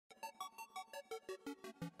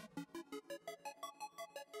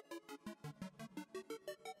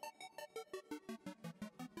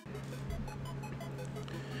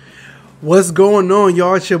What's going on,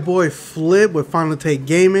 y'all? It's your boy Flip with Final Take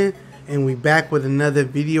Gaming, and we back with another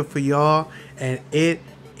video for y'all, and it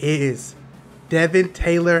is Devin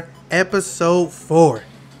Taylor episode 4.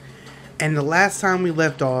 And the last time we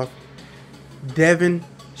left off, Devin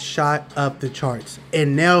shot up the charts,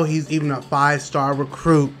 and now he's even a 5-star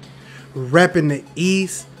recruit repping the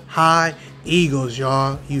East High Eagles,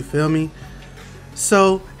 y'all. You feel me?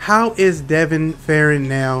 So how is Devin faring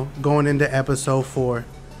now going into episode 4?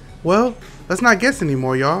 Well, let's not guess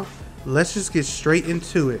anymore, y'all. Let's just get straight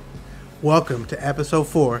into it. Welcome to episode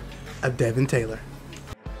 4 of Devin Taylor.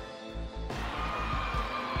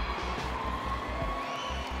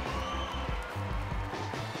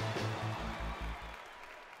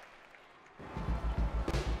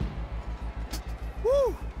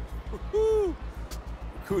 Woo! Woo!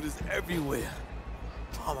 Recruiters everywhere.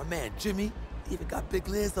 Oh, my man, Jimmy, he even got big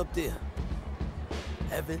Liz up there.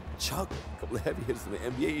 Evan, Chuck, a couple of heavy hitters in the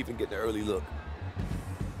NBA even getting an early look.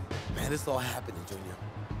 Man, it's all happening, Junior.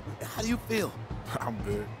 How do you feel? I'm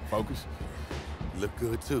good. Focused. You look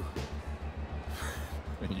good, too.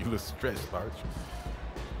 You look stressed, Arch.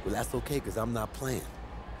 Well, that's okay, because I'm not playing.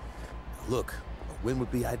 Now, look, a win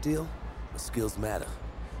would be ideal, but skills matter.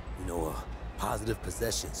 You know, positive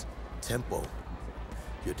possessions, tempo,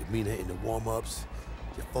 your demeanor in the warm-ups,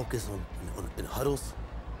 your focus in huddles.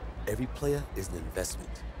 Every player is an investment.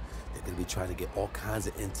 They're going to be trying to get all kinds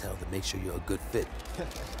of intel to make sure you're a good fit.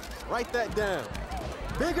 Write that down.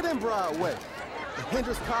 Bigger than Broadway. The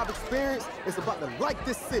Hendrix Cobb experience is about to light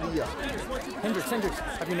this city up. Hendrix,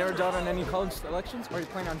 have you narrowed down on any college selections, or are you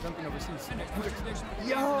planning on jumping overseas? Hendrix.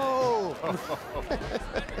 Yo!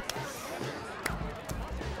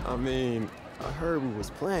 I mean, I heard we was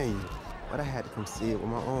playing you, but I had to come see it with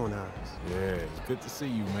my own eyes. Yeah, it's good to see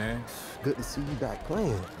you, man. Good to see you back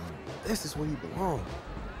playing. This is where you belong.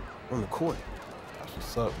 On the court. That's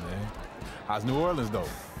what's up, man. How's New Orleans, though?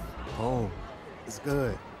 Home. It's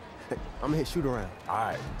good. I'm gonna hit shoot around. All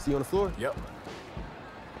right. See you on the floor? Yep.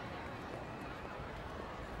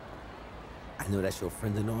 I know that's your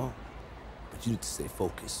friend and all, but you need to stay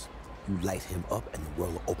focused. You light him up and the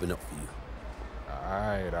world will open up for you. All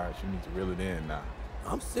right. You need to reel it in now.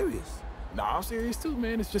 I'm serious. Nah, I'm serious, too,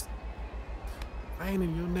 man. It's just vein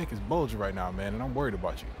in your neck is bulging right now, man, and I'm worried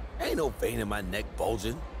about you. Ain't no vein in my neck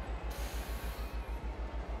bulging.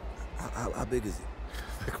 How big is it?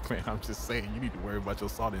 Man, I'm just saying, you need to worry about your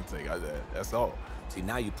salt intake. That's all. See,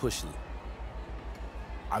 now you're pushing it.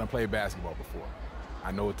 I done played basketball before.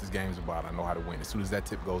 I know what this game's about. I know how to win. As soon as that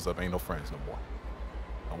tip goes up, ain't no friends no more.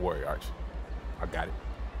 Don't worry, Arch. I got it.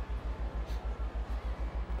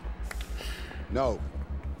 No.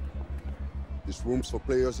 This room's for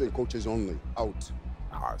players and coaches only. Out.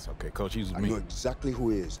 Ah, it's okay. Coach, he's with I me. know exactly who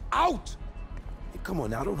he is. Out! Hey, come on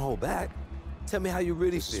now, don't hold back. Tell me how you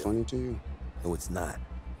really This is feel. funny to you? No, it's not.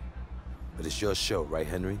 But it's your show, right,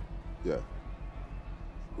 Henry? Yeah.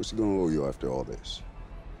 What's he gonna owe you after all this?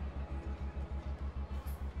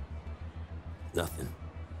 Nothing.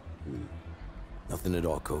 Nothing at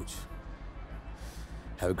all, Coach.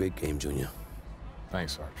 Have a great game, Junior.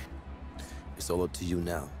 Thanks, Arch. It's all up to you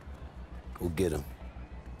now. Go get him.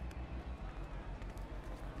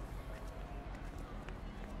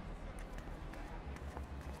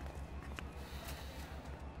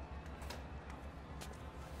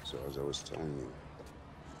 So as I was telling you,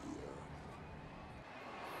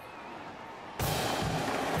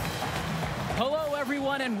 Hello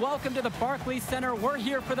everyone and welcome to the Barclays Center. We're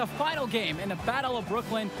here for the final game in the Battle of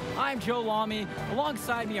Brooklyn. I'm Joe Lamy.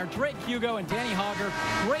 Alongside me are Drake Hugo and Danny Hogger.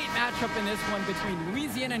 Great matchup in this one between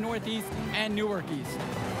Louisiana Northeast and Newark East.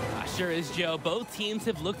 Sure is, Joe. Both teams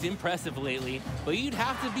have looked impressive lately, but you'd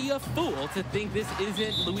have to be a fool to think this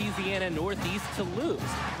isn't Louisiana Northeast to lose.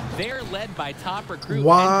 They're led by top recruit.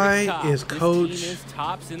 Why is This Coach team is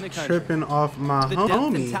tops in the country. tripping off my The depth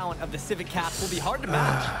and homie? talent of the Civic Cats will be hard to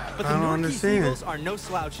match, but I the don't Northeast understand. Eagles are no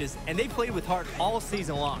slouches, and they played with heart all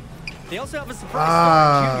season long. They also have a surprise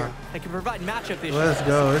Ah. star junior that can provide matchup issues. Let's for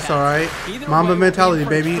go. the It's Cats. all right. Either Mamba way, we'll mentality, be in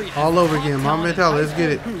for a baby. treat All as over top again. Mamba talent mentality. Let's get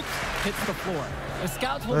it. hoops hits the floor. The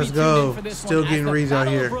scouts will Let's be go. tuned in for this Still one getting as the reads out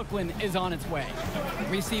Battle here. of Brooklyn is on its way.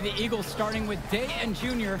 We see the Eagles starting with Day and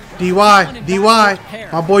Junior. DY.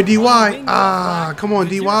 My boy DY. Ah, come on,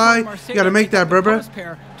 DY. You got to make that,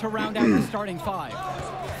 bruh. To round out the starting five.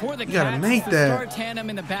 For the You gotta Cats, make the that. star tandem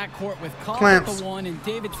in the backcourt with Cobb Clamps. at the 1 and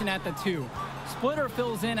Davidson at the 2. Splitter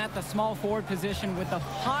fills in at the small forward position with the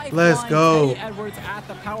Let's go. Teddy Edwards at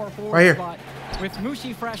the power forward Right here. spot, with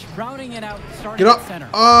Mushi Fresh rounding it out, starting Get up. at center.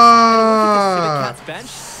 And look at the Civic Ah. Cats bench.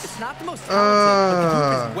 It's not the most talented, but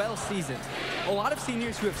the group is well seasoned. A lot of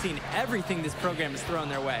seniors who have seen everything this program has thrown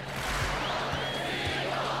their way.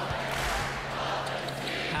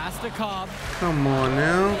 Pass to Cobb. Come on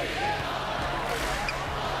now.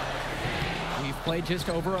 We've played just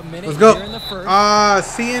over a minute Let's go. here in the first.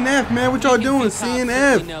 CNF, man. What y'all doing? He certainly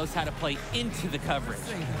CNF. knows how to play into the coverage.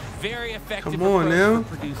 Very effective. Come on now.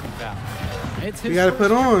 For producing fouls. It's We gotta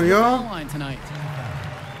put on, y'all. line tonight.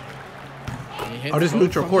 Oh, this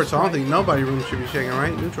neutral court, so I don't think nobody room should be shaking,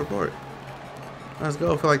 right? Neutral court. Let's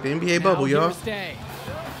go. Feel like the NBA bubble, y'all.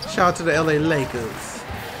 Shout out to the LA Lakers.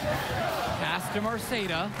 Pass to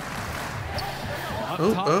Merceda. Up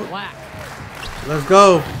Oh, top, oh. Black. Let's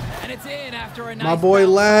go. And it's in after a nice My boy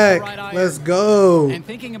bounce off the Lack. right iron. Let's go. And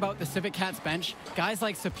thinking about the Civic Cats bench, guys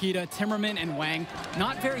like Sapita, Timmerman, and Wang,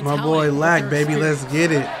 not very My talented, boy but Lack, they're baby. Let's experienced.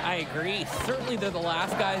 get it. I agree. Certainly they're the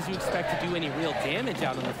last guys you expect to do any real damage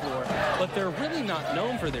out on the floor, but they're really not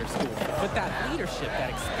known for their skill. But that leadership, that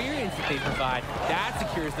experience that they provide, that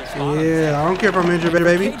secures their spot. Yeah, I don't care if I'm injured,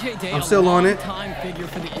 baby. KJ Day, I'm still on it. Time figure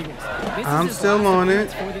for the Eagles. This I'm is his still last on it.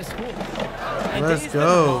 appearance for this school. And Let's Day's been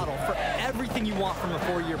go. the model for everything you want from a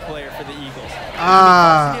four-year player for the Eagles.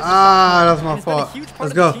 That's my He's been a fault. huge part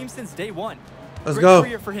Let's of go. the team since day one. Let's Great go.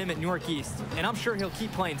 career for him at Newark East, and I'm sure he'll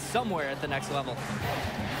keep playing somewhere at the next level.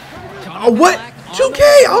 Oh, what? 2K!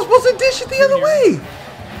 I was supposed to dish it the other way.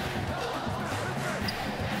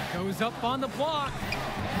 Goes up on the block.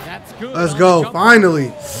 That's good. Let's on go. the jumper.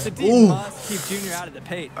 Finally. The team Ooh. must keep Junior out of the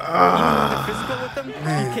paint. Even when they're physical with them,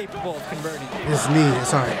 man. he's capable of converting. It's knee.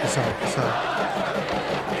 It's all right. It's all right. It's all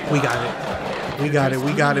right. We got it. We got it.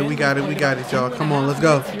 We got it. We got it. We got it, y'all. Come on. Let's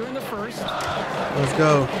go. Here in the first. Let's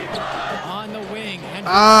go. On the wing.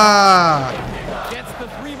 Gets the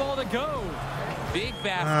three ball to go. Big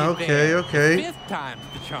basket Okay. there. Okay. Fifth time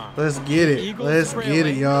the charm. Let's get it. Let's get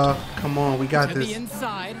it, y'all. Come on. We got To the this.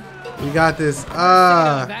 inside. We got this.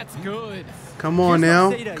 That's good. Come on Here's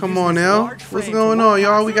now. Merceda Come using on his now. large What's frame going to on, work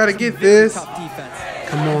y'all? past We got to some get very this. tough defense.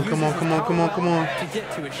 Come on. Uses Come on. his Come on. Come on. Come on. To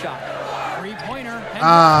get to his shot. Three-pointer.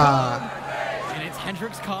 And it's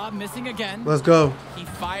Hendricks Cobb missing again. Let's go. He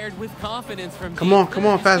fired with confidence from Come deep. on, come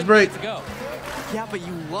on, Just fast couldn't break. get to go. Yeah, but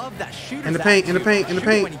you love that shooter. In the paint, in the paint, in the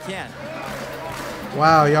paint. When he can.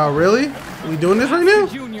 Wow, y'all really? We doing this right now?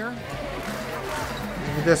 Junior.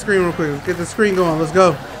 Get that screen real quick. Let's get the screen going. Let's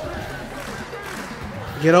go.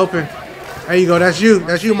 Get open. There you go. That's you.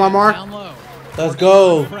 That's you, Marmar. Down low. Let's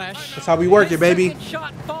go. Fresh. That's how we work it, baby. Second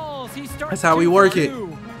shot falls. He starts That's how we 2 work for it. 2.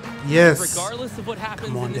 Yes. Regardless of what happens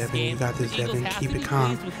Come on, in this Devin. game, You got this, the Eagles Devin. have Keep to it be calm.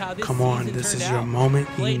 pleased with how this Come on. season This turned is your out. moment.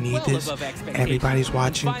 You Played need well this. above expectations Everybody's and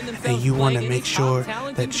watching, find and themselves you want to playing in make a sure top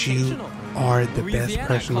talent that you invitational. are the best Louisiana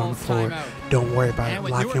person on the calls floor. timeout. Don't worry about And it.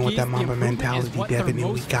 with Lock in Newark with that East, the Mamba improvement is mentality, what they're Devin, and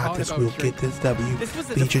we most got proud this. about We'll training. get this W. This was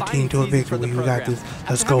a Lead your team defining to a season for victory. the We got program. this.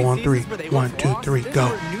 Let's After go having on three. seasons where they 1, once 2, lost, 3, this go.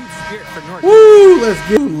 is a renewed spirit for Newark. Woo!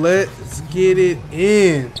 Let's get it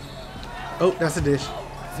in. Oh, that's a dish.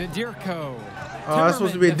 Zadirko. Oh, that's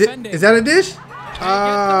supposed to be a dish. defending. Is that a dish?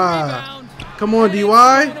 Come on,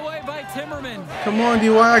 DY. Come on,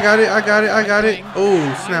 DY. I got it. I got it. I got it.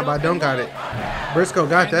 Oh, snap. I don't got it. Briscoe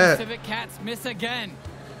got And the that. Civic Cats miss again.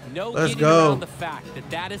 No Let's getting go. around the fact that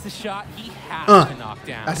that is a shot he has to knock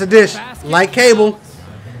down. That's a dish. Basket Like cable. counts.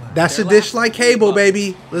 That's a Their dish last like three cable, bucks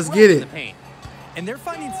baby. Let's right get in the it. paint. And they're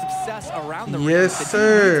finding success around the rim. Yes, The team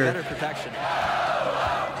sir. needs better protection.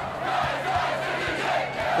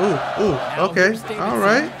 Ooh, Now okay. here's Davidson. All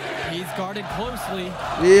right. He's guarded closely.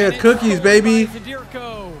 Yeah, And it's cookies, scored baby. by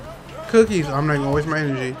Zadirko. Cookies. I'm not going to waste my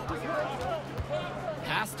energy.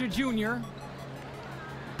 Pass to Junior.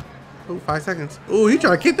 Ooh, 5 seconds. Ooh, he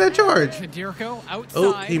tried to kick that charge. Zadirko outside.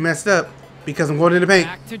 Oh, he messed up because I'm going in the paint.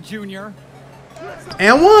 Back to Junior.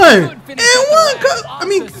 And one. And Finish at one. the rack. I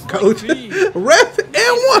mean, Off the coach. strike feed. Ref.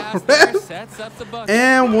 And one. Pass there Ref. sets up the bucket.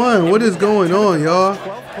 And one. What is going on, y'all?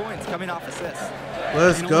 12 points coming off assists.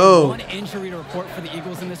 Let's And only go. one injury to report for the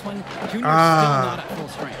Eagles in this one. Junior's still Ah. not at full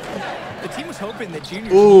strength. The team was hoping that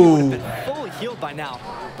Junior's Ooh. knee would have been fully healed by now,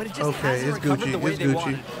 but it just Okay, hasn't it's recovered Gucci, the way it's they Gucci.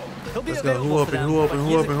 wanted. He'll be Let's go. Who available for open, them, who open, but who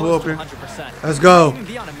he isn't open, who close to open? 100%. Let's go. He can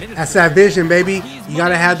be on a minute That's or that vision, baby. You got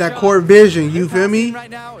to have that court vision. You feel me?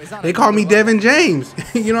 They call me Devin James.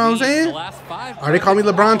 You know what I'm The saying? last 5 Or they call me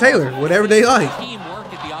LeBron Taylor. Whatever they like.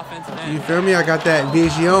 Teamwork at the offensive end. You feel me? I got that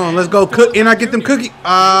vision. Let's go cook. And I get them cookies.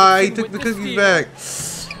 He took the cookies back.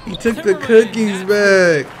 He took the cookies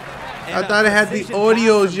back. I thought I had the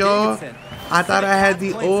Oreos, y'all. I thought I had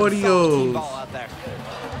the Oreos.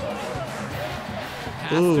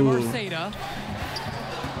 Pass to Ooh. Merceda.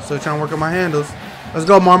 Still trying to work on my handles. Let's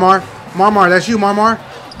go, Marmar. Marmar, that's you, Marmar.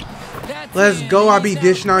 That's Let's in. go. I He's be down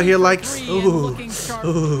dishing out here 3 like, for 3 and ooh, looking sharp.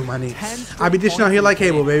 ooh, my knee. I be dishing out here like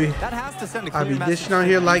cable, baby. That has to send a I clear be message dishing out to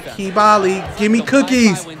here the like defense. Kibali. Give me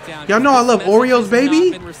cookies. Y'all know I love Oreos,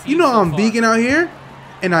 baby. You know I'm vegan out here.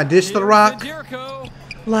 And I dish the rock. Zadirko.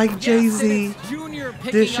 like Jay-Z. Yes, Junior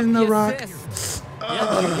picking Dishing up the rock. assist.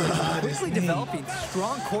 Quickly developing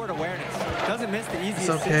strong court awareness. Doesn't miss the easiest. It's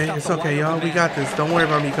okay. It's okay, y'all. We got this. Don't worry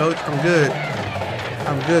about me, coach. I'm good.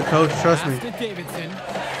 I'm good, coach. Trust me. Pass to Davidson.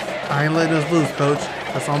 I ain't letting us lose, coach.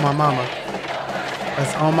 That's on my mama.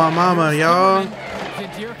 That's on my mama, y'all.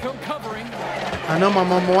 Zadirko covering. I know my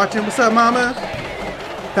mama watching. What's up, mama?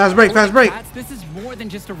 Fast break, fast break. This is more than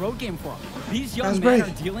just a road game for them. These young Fast men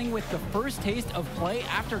break. are dealing with the first taste of play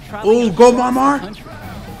after traveling. Ooh, go across the Marmar. country.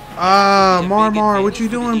 Marmar, what you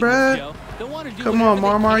doing, bruh? Come on,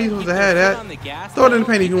 Marmar, you supposed to have that. Throw it in the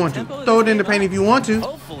paint if you want to. Throw it in the paint if you want to.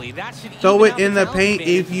 Throw it in the paint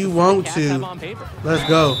if you want to. Let's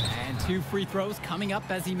go. And 2 free throws coming up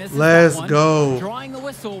as he misses Let's that one. go. Drawing the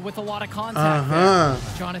whistle with a lot of contact there.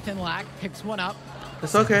 Jonathan Lack picks one up.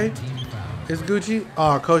 It's okay. It's Gucci.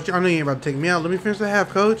 Oh, coach, I know you ain't about to take me out. Let me finish the half,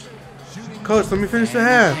 coach. Coach, let me finish the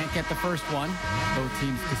half. Can't get the first one. Both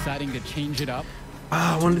teams deciding to change it up.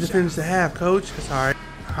 I wanted to finish the half, coach. It's all right.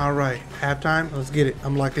 All right. Halftime. Let's get it.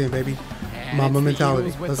 I'm locked in, baby. And Mama it's the mentality.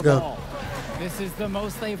 Eagles with Let's the go. ball. This is the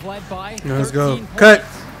most they've led by. Let's go. 13 Cut.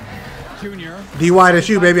 points. Junior. DY, that's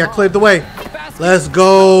you, baby. I cleared the way. Let's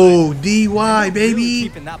go. DY, baby.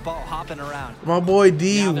 Keeping that ball hopping around. My boy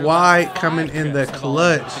DY coming in the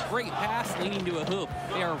clutch. A great pass leading to a hoop.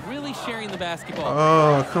 They are really sharing the basketball.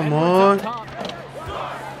 Oh, come on.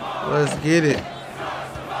 Let's get it.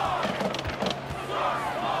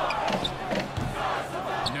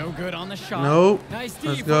 No good on the shot. Nope. Nice D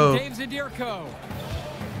Let's from go. Dave Zadirko.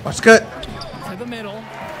 Watch the cut. To the middle.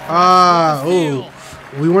 Ooh.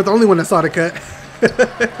 We weren't the only one that saw the cut.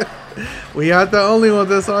 We aren't the only one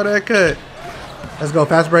that saw that cut. Let's go.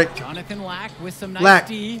 Fast break. Jonathan Lack with some nice Lack.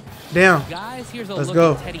 D. Down. Guys, here's a Let's look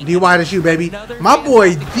go. at Teddy DY to shoot, baby. My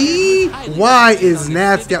boy DY is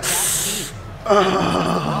nasty.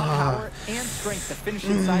 Power and strength to finish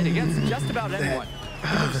inside against just about anyone.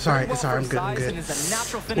 It's all right. It's all right. I'm good. I'm good. And is a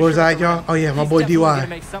natural Where's finisher that, at the y'all? rim. Oh, yeah. My He's boy definitely DY. gonna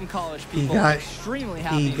make some college He people got, extremely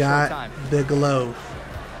happy he in a short got time. the glow.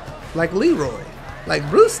 Like Leroy. Like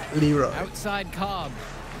Bruce Leroy. Outside Cobb.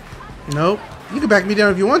 Nope. You can back me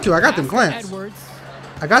down if you want to. I got them Pass to clamps. Edwards.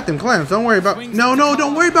 I got them clamps. Don't worry about. No,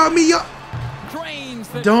 don't worry about me, y'all. Drains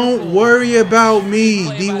the Don't dribble. worry about me,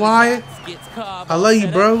 Play by the DY. Cats, gets Cobb I all love you,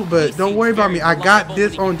 set bro, up. but He don't seems worry about me. very I got reliable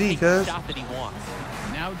this when he on can D, take the cuz. shot that he wants.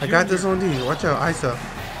 Now I got this Junior. on D. Watch out, ISO.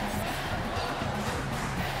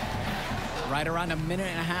 Right around a minute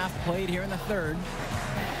and a half played here in the third.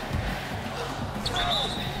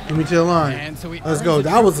 Give me to the line. And so he Let's earns go. a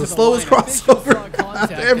That trip was to the the slowest line. Officials saw crossover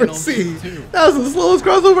contact I've ever and seen. only 2. That was the slowest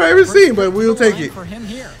crossover I've ever seen, but we'll take it. For him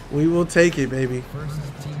here. We will take it, baby.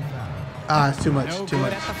 It's too much. No Too good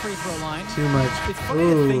much. at the free throw line. Too much. It's funny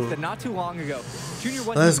to think Ooh. that not too long ago, Junior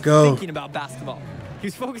wasn't Let's even go. thinking about basketball. He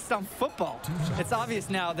was focused on football. It's obvious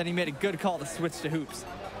now that he made a good call to switch to hoops.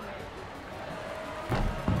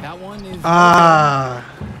 That one is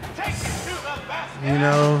You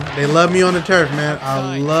know, they love me on the turf, man.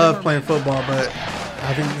 I love playing football, but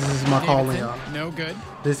I think this is my calling, y'all. no good.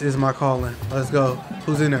 This is my calling. Let's go.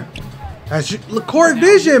 Who's in there? That's court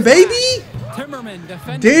vision, baby. Timmerman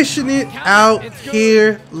defending. Dishing it Count it. out It's good.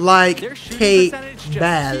 here like Their shooting Kate percentage just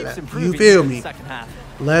Ball. keeps You improving feel in the me? second half.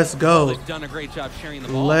 Let's go. They've done a great job sharing the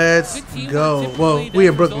ball. Let's Good teamwork go. typically Well, we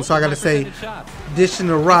in does Brooklyn, result so I in gotta say, high percentage shots. dishing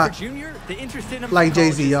the For rock Junior, the interest in him like from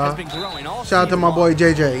Jay-Z, colleges y'all. has been growing all Shout out to season my boy long.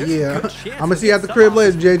 JJ. There's a Yeah, good chance I'm gonna see you he'll at the get crib some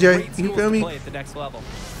later, JJ. great You schools feel to me? play at the next level.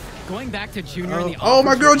 Going back to Junior in the Oh,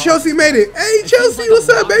 my offensive girl ball. Chelsea made it. Hey, Chelsea, what's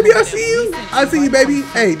up, baby? I see you. I see you, baby.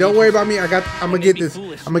 Hey, don't worry about me. I'm gonna get this.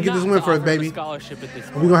 I'm gonna get this win for us, baby.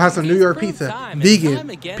 We're gonna have some New York pizza, vegan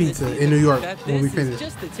pizza in New York when we finish.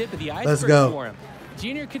 Let's go.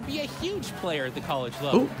 Junior could be a huge player at the college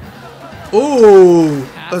level. Ooh,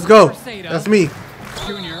 let's go. That's me.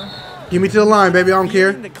 Junior. Give me to the line, baby. I don't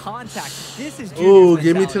care. Feeling the contact. This is Ooh, Junior's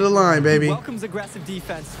give me to the mentality. line, baby. He welcomes aggressive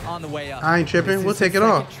defense on the way up. I ain't tripping. We'll This is take his it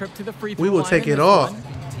off. second trip to the free throw We will line take in it this off. one.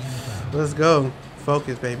 Let's go.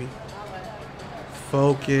 Focus, baby.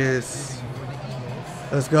 Focus.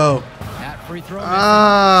 Let's go. That free throw.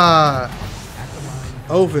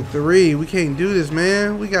 0 for 3. We can't do this,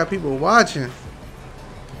 man. We got people watching.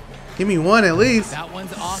 Give me one at least. That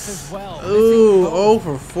one's off as well. Ooh, Missing 0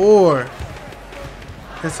 for 4.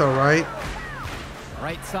 It's all right. both.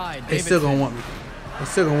 Right side. They still Davidson. gonna want me. They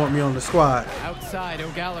still gonna want me on the squad. Outside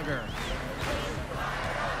O'Gallagher.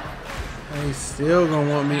 They still gonna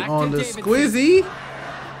want me Back to on the Davidson. squizzy.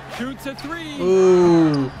 Shoots a three.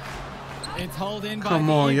 Ooh, It's hauled in by come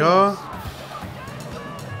the on, Eagles. y'all.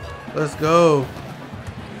 Let's go.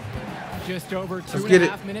 Just over two Let's and get a it.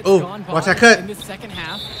 half minutes Oh, gone by watch that cut. in the second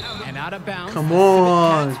half, and out of bounds. Come The Civic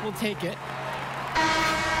on. Cats will take it.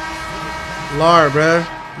 Lar, bruh.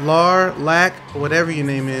 Lar, Lack, whatever your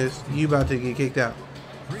name is, you about to get kicked out.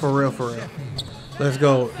 For real, for real. Let's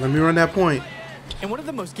go. Let me run that point. And one of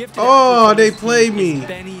the most gifted Oh, they played me.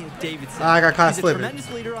 Benny Davidson. I got caught He's a slipping.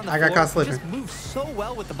 tremendous leader on the I got floor. caught slipping. He just moves so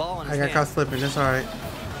well with the ball in his I got hand. caught slipping. That's all right.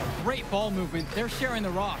 Great ball movement. They're sharing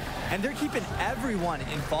the rock. And they're keeping everyone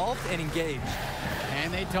involved and engaged.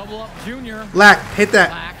 And they double up Junior. Lack, hit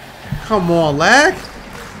that. Lack. Come on, Lack.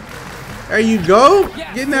 There you go.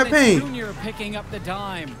 Yes, Get in that and it's paint. Junior picking up the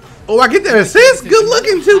dime. Oh, I get that assist. Good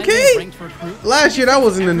looking, Highly 2K. ranked recruit. Last year, that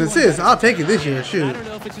wasn't an assist. I'll take it this year. I Shoot. don't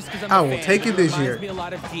know if it's just 'cause I'm I a will fan, take but it this reminds year. me a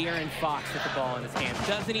lot of De'Aaron Fox with the ball in his hands,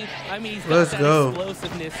 doesn't he? I mean, he's got Let's that go.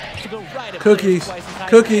 explosiveness to go right at Cookies. players twice as high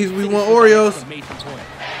Cookies. and We finish want with that Oreos. exclamation point.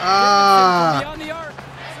 Ah. Beyond the arc.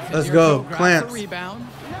 Let's Zadirko go. grabs the Clamps. rebound.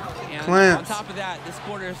 And Clamps. on top of that, this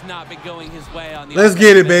quarter has not been going his way on the Let's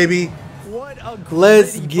get it, offensive end. baby. What a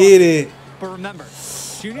Let's gritty get bucket. it. But remember,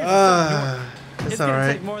 Junior's It's it's all going to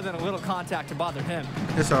right. take more than a little contact to bother him.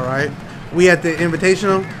 It's all right. We at the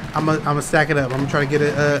Invitational. I'm gonna stack it up. I'm gonna try to get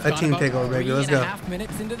a Gone team about takeover, baby. Let's 3.5 go.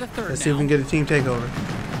 minutes into the third Let's see if we now. can get a team takeover.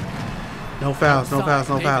 No fouls. No fouls.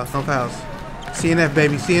 No fouls. No fouls. CNF,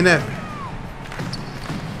 baby. CNF.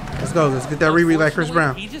 Let's go. Let's get that reread like Chris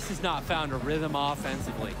Brown. He just has not found a rhythm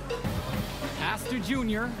offensively. Pass to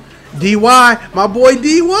Junior. DY, my boy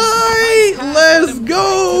DY. Let's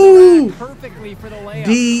go. Perfectly for the layup.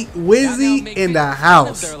 D Wizzy in the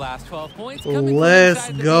house. Their last 12 points coming from Let's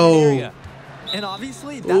inside the go. paint area. And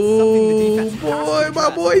obviously, that's something the Ooh, defense has boy, to my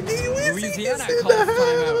address. boy D Wizzy Louisiana is in calls the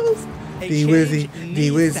timeout. house. A D change Wizzy, D needs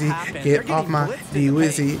to Wizzy, happen. They're get getting off my blitzed D in the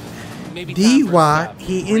Wizzy. Maybe time for a DY, sub.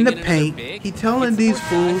 he in Bring the in another paint. big. He telling Get these some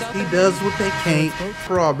fools more size he out does there. what they can't.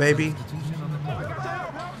 Fraud, baby.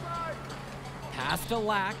 Pass to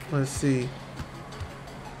Lack. Let's see.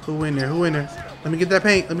 Who in there? Who in there? Let me get that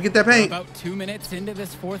paint. Let me get that paint. About 2 minutes into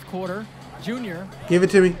this fourth quarter, Junior. Give it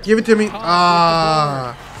to me. Give it to me.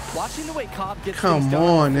 Ah. Watching the way Cobb gets Come things done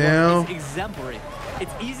on the floor now. is exemplary.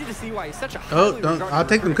 It's easy to see why he's such a Oh, highly don't. regarded I'll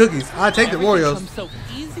take them recruit. cookies. I'll take the Everything Oreos. comes so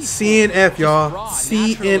easy. CNF, y'all. Raw,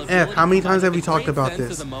 CNF. natural How many ability times have we combined talked with about great sense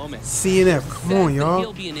this? of the moment. CNF. Come Sense on, that y'all.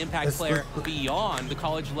 He'll be an impact Let's- player let's- beyond the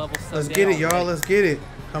college level. Let's someday get it, y'all. already. Let's get it.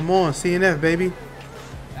 Come on, CNF, baby.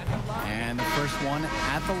 And the first one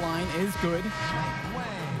at the line is good.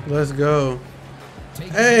 Let's go.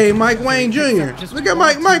 Hey, Mike Wayne Jr. Look at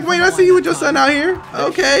Mike Wayne. I see you with your son out here. They're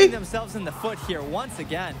shooting Okay. themselves in the foot here once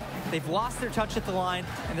again. They've lost their touch at the line,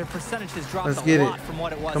 and their percentage has dropped Let's a get lot it. from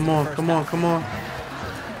what it was. Come in the on, first come on, half. come on.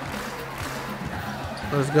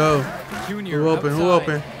 Let's go. Junior Who open? Who outside.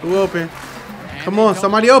 open? Who open? And Come they on, double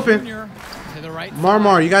somebody up open. Junior to the right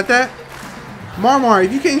Marmar, side. you got that? Marmar,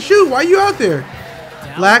 if you can't shoot, why you out there?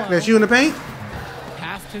 Down Black, low. that's you in the paint?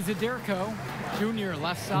 Pass to Zadirko. Junior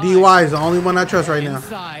left side. DY is the only one I trust right now.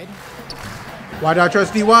 Inside. Why do I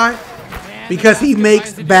trust DY? And Because the he basket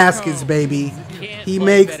makes by Zadirko. baskets, baby. Can't He play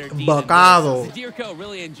makes better D than this. bocados. Zadirko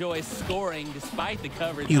really enjoys scoring despite the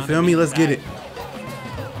coverage. You on feel the me? weak Let's get side.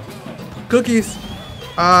 it. Cookies.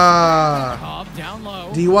 Ah. Cobb down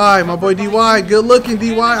low. DY, my boy DY. Good looking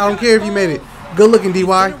DY. I don't care if you made it. Good looking He's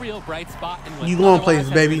DY. been a real bright spot and when You going otherwise places,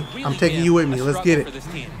 has baby. really I'm taking been you with me. a Let's struggle get it. for this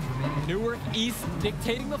team. Newark East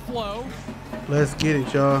dictating the flow. Let's get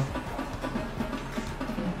it, y'all.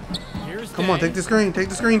 Here's Come on, Day. take the screen. Take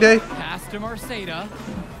the screen, Day. Pass to Marceda.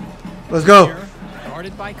 Let's go. Here,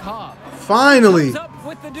 guarded by Cobb. Finally. Comes up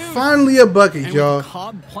with the deuce. Finally a bucket, And y'all. with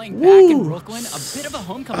Cobb playing back Woo. in Brooklyn, a bit of a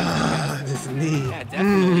homecoming for him. This knee. Yeah,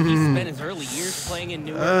 definitely. He spent his early years playing in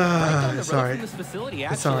Newark, right down the it's road all right. from this facility,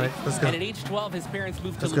 It's actually. all right. Let's go. And at age 12, his parents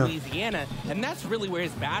moved to Let's go. Louisiana, and that's really where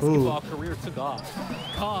his basketball career took off.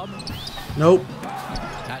 Cobb, Nope.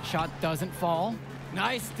 that shot doesn't fall.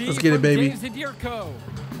 Nice D Let's get it, from baby. Dave Zadirko.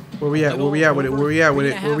 Where we at? Where we at with it? Where we at with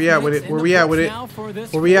it? Where we at with it? Where we at with it?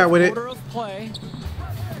 Where we at with it? Play.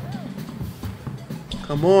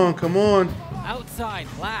 Come on, come on. Outside,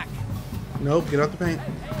 Black. Nope, get out the paint.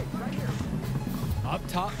 Up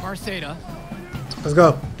top, Marceda. Let's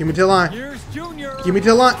go. Give me to the line. Here's Junior. Give me to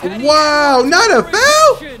the line. Teddy Wow, not a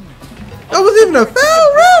foul? Transition. That wasn't even a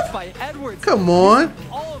foul, ref? By Edwards. Come on.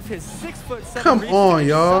 All of his 6'7" Come reach on, to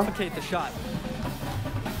y'all. Suffocate the shot.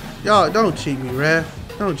 Y'all, don't cheat me, ref.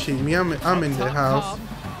 Don't cheat me. I'm in the Top house. Cobb.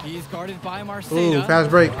 He's guarded by Marceda. Ooh, fast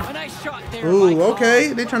break. A nice shot there. by Ooh, Cobb.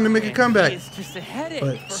 okay. They're trying to make a comeback. It's just a headache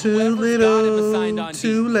But for too whoever's got him assigned little, on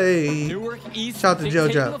too D. late. Newark East Shout out to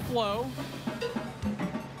dictating JoJo. the flow.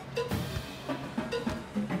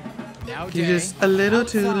 Now You're Day. just a little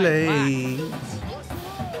too Outside, late. Black.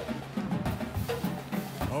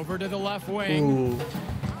 Over to the left wing. Ooh.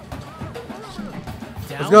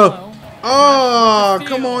 Down Let's go. low. Oh, Steal.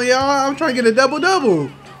 come on, y'all. I'm trying to get a double-double.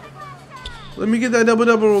 Let me get that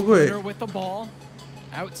double-double real quick. Turner with the ball.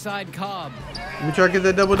 Outside Cobb. Let me try to get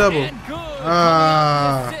that double-double. And good.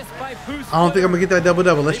 I Assist by don't think I'm gonna get that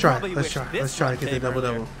double-double. Let's They try. probably Let's wish try. this Let's try to one get that came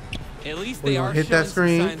double-double. At least We're they gonna are hit that showing some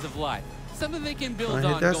screen. signs of life. Something they can build Gonna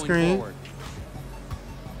hit on that going screen. forward.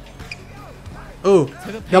 Oh, To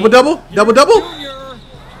the paint. double-double, double-double. Junior.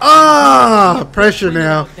 Ah, pressure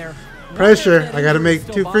now. There. Pressure. I gotta make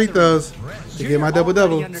 2 free throws to get my Already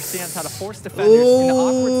double-double. understands how to force defenders into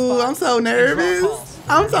awkward Ooh, spots I'm so and draw nervous. calls.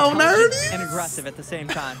 I'm so Intelligent nervous. and aggressive at the same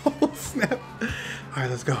time. Oh, snap. All right,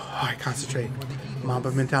 let's go. All right, concentrate.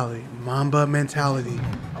 Mamba mentality. Mamba mentality.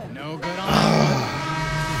 No good on that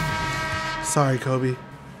Sorry, Kobe.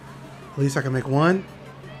 At least I can make one.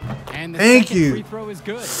 one. And the Thank second you. free throw is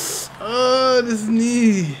good. Oh, this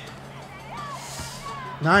knee.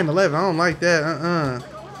 9-11. I don't like that.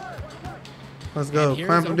 Let's go. And here's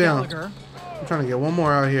Climb him down. O'Gallagher. I'm trying to get one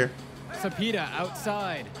more out here. Sapita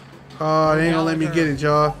outside. Oh, they ain't gonna let me O'Gallagher. get it,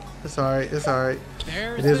 y'all. It's all right. It's all right.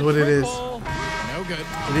 There's It is the what it is. triple. No good.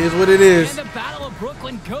 It is what it is. And the Battle of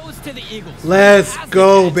Brooklyn goes to the Eagles. Let's As the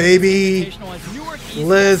go, Cats baby. Invitational as Newark East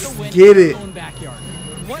Let's gets the win get in it. their own backyard.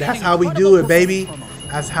 What That's an how we incredible do it, baby. performance from them.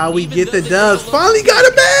 That's how we Even get though the they dubs. don't Finally look got a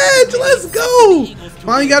good, badge. Let's go.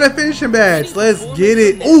 Finally got a finishing badge. Let's get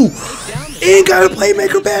it. Ooh, ain't got a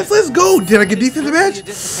playmaker badge. Let's go. Did I get defensive badge?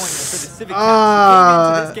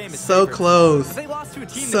 Ah, so close.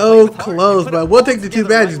 So close, but we'll take the 2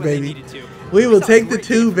 badges, baby. We will take the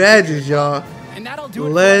 2 badges, y'all. And that'll do it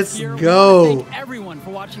for Let's us here. We go. wanna thank everyone for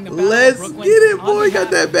watching the Battle Let's of Brooklyn. get it, On boy. behalf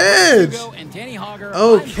Got that of badge. Hugo and Danny Hogger, I'm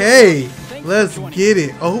Okay, Joe. Thanks for let's joining get us.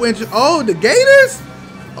 it. Oh, who entered? Oh, the Gators?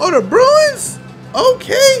 Oh, the Bruins?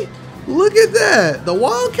 Okay, look at that. The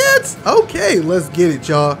Wildcats? Okay, let's get it,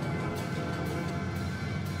 y'all.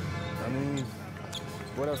 I mean,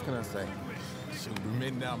 what else can I say? Should be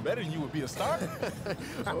men down better than you would be a starter.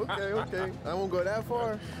 Okay. I won't go that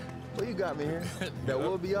far. Well, you got me here. There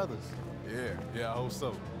will be others. Yeah, I hope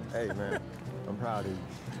so. Hey, man, I'm proud of you.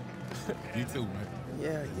 You too, man.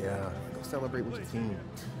 Yeah. Go celebrate with your team.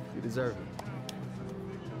 You deserve it.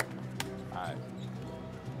 All right.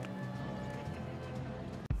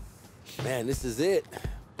 Man, this is it.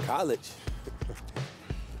 College.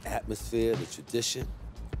 Atmosphere, the tradition,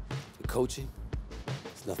 the coaching.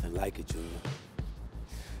 It's nothing like it, Junior.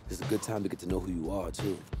 It's a good time to get to know who you are,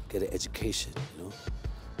 too. Get an education, you know?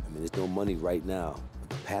 I mean, there's no money right now, but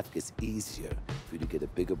the path gets easier for you to get a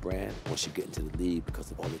bigger brand once you get into the league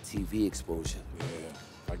because of all the TV exposure. Yeah,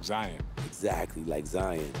 like Zion. Exactly, like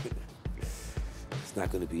Zion. It's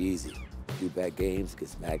not gonna be easy. A few bad games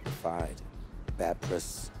gets magnified. Bad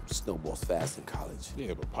press snowballs fast in college.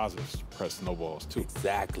 Yeah, but positive press snowballs too.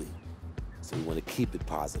 Exactly. So we want to keep it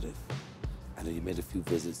positive. I know you made a few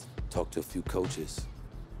visits, talked to a few coaches,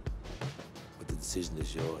 but the decision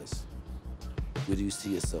is yours. Where do you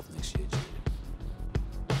see yourself next year, Junior?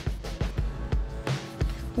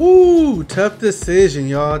 Ooh, tough decision,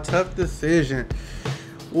 y'all. Tough decision.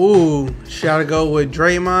 Ooh, should I go with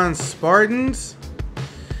Draymond Spartans?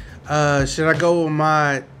 Should I go with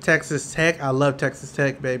my Texas Tech? I love Texas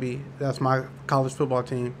Tech, baby. That's my college football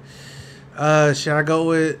team. Should I go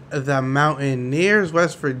with the Mountaineers,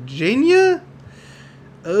 West Virginia?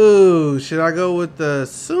 Ooh, should I go with the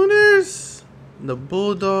Sooners? The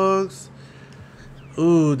Bulldogs?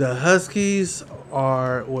 Ooh, the Huskies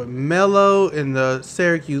are with Melo and the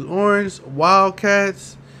Syracuse Orange.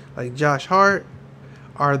 Wildcats, like Josh Hart,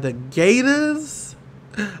 are the Gators,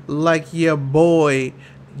 like your boy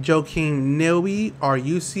Joakim Noah, are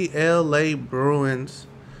UCLA Bruins,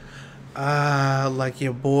 like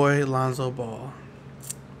your boy Lonzo Ball.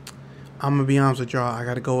 I'm gonna be honest with y'all. I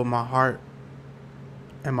gotta go with my heart,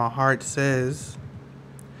 and my heart says,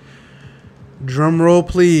 drum roll,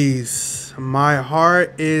 please. My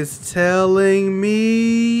heart is telling me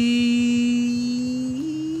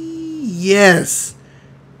yes,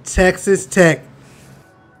 Texas Tech.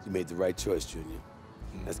 You made the right choice, Junior.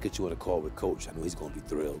 Let's get you on a call with Coach. I know he's going to be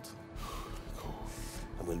thrilled.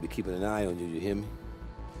 I'm going to be keeping an eye on you, you hear me?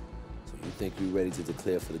 So you think you're ready to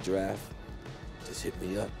declare for the draft? Just hit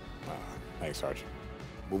me up. Thanks, Archie.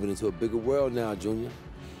 Moving into a bigger world now, Junior. You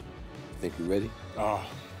think you're ready? Oh,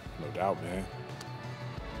 no doubt, man.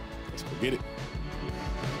 Let's go get it.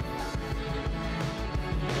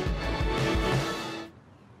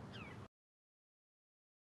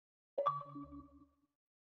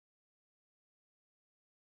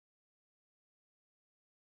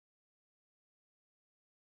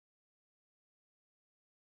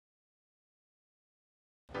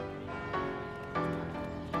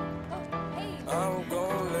 I'm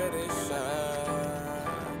gon' let it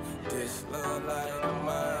shine. This love light of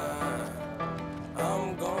mine.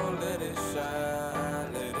 I'm gon' let it shine.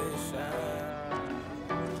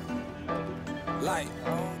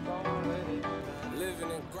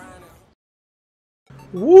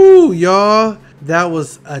 Woo, y'all. That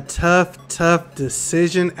was a tough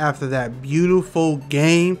decision after that beautiful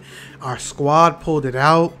game. Our squad pulled it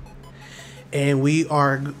out. And we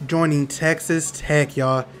are joining Texas Tech,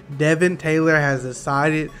 y'all. Devin Taylor has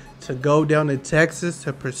decided to go down to Texas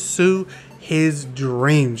to pursue his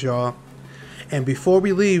dreams, y'all. And before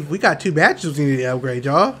we leave, we got 2 badges we need to upgrade,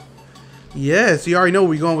 y'all. Yes, you already know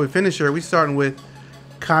we're going with finisher. We're starting with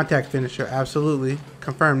contact finisher. Absolutely.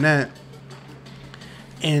 Confirm that.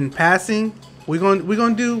 And passing, we're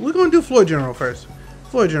gonna do floor general first.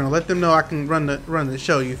 Floor general. Let them know I can run the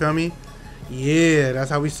show. You feel me? Yeah, that's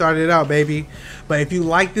how we started out, baby. But if you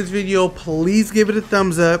like this video, please give it a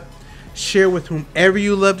thumbs up. Share with whomever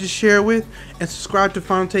you love to share with, and subscribe to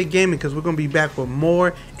Final Take Gaming because we're gonna be back with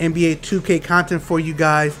more NBA 2K content for you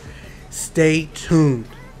guys. Stay tuned.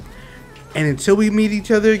 And until we meet each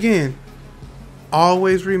other again,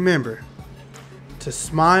 always remember to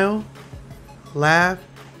smile, laugh,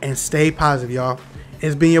 and stay positive, y'all.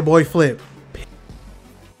 It's been your boy Flip.